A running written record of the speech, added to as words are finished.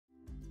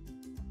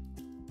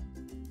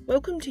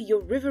Welcome to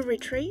your river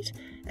retreat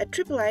at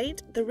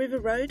 888 The River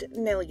Road,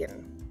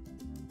 Nelligen.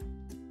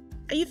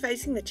 Are you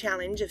facing the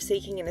challenge of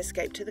seeking an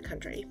escape to the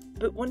country,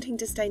 but wanting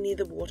to stay near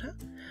the water?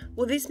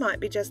 Well, this might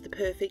be just the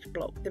perfect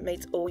block that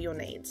meets all your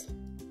needs.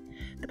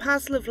 The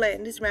parcel of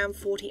land is around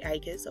 40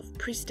 acres of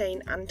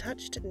pristine,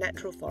 untouched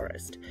natural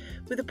forest,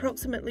 with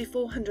approximately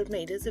 400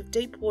 metres of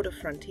deep water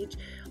frontage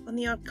on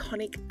the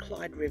iconic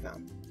Clyde River.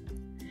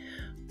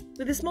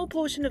 With a small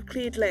portion of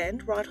cleared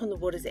land right on the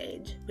water's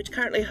edge, which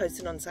currently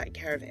hosts an on-site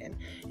caravan,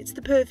 it's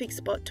the perfect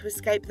spot to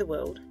escape the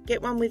world,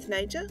 get one with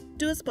nature,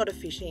 do a spot of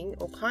fishing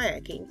or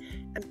kayaking,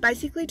 and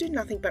basically do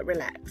nothing but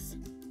relax.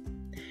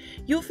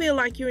 You'll feel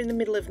like you're in the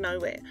middle of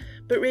nowhere,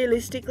 but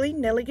realistically,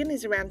 Nelligen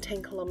is around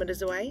 10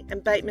 kilometres away,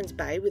 and Bateman's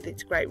Bay, with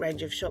its great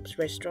range of shops,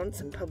 restaurants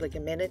and public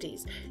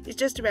amenities, is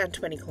just around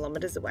 20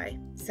 kilometres away.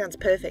 Sounds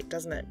perfect,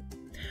 doesn't it?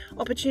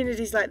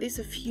 Opportunities like this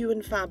are few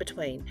and far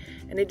between,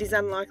 and it is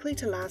unlikely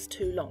to last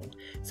too long.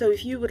 So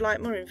if you would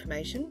like more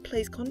information,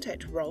 please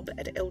contact Rob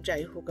at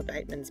LJ Hooker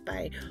Bateman's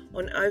Bay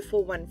on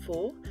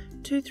 0414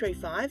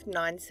 235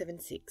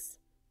 976.